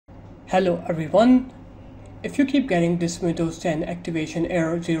Hello everyone. If you keep getting this Windows 10 activation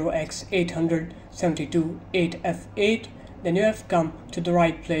error 0x80072F8F, then you have come to the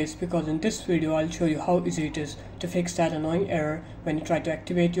right place, because in this video I'll show you how easy it is to fix that annoying error when you try to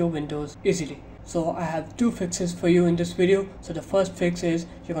activate your Windows easily. So I have two fixes for you in this video. So the first fix is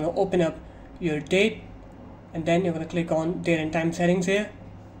you're going to open up your date, and then you're going to click on date and time settings here,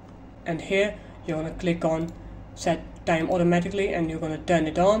 and here you're going to click on set time automatically and you're going to turn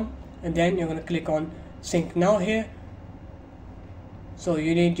it on, and then you're going to click on sync now here. So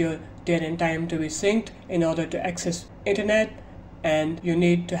you need your date and time to be synced in order to access internet, and you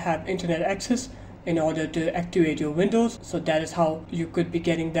need to have internet access in order to activate your Windows. So that is how you could be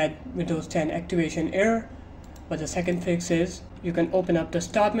getting that Windows 10 activation error. But the second fix is you can open up the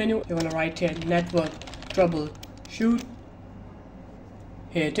start menu. You're going to write here network troubleshoot.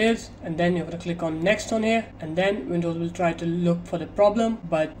 Here it is, and then you're going to click on next on here, and then Windows will try to look for the problem,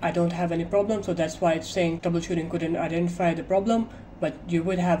 but I don't have any problem, so that's why it's saying troubleshooting couldn't identify the problem. But you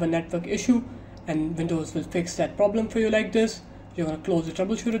would have a network issue and Windows will fix that problem for you like this. You're going to close the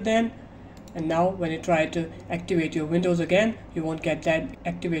troubleshooter then, and now when you try to activate your Windows again, you won't get that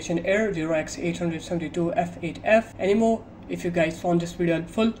activation error 0x80072F8F anymore. If you guys found this video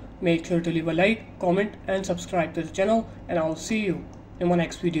helpful, make sure to leave a like, comment and subscribe to the channel, and I'll see you in my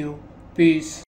next video. Peace.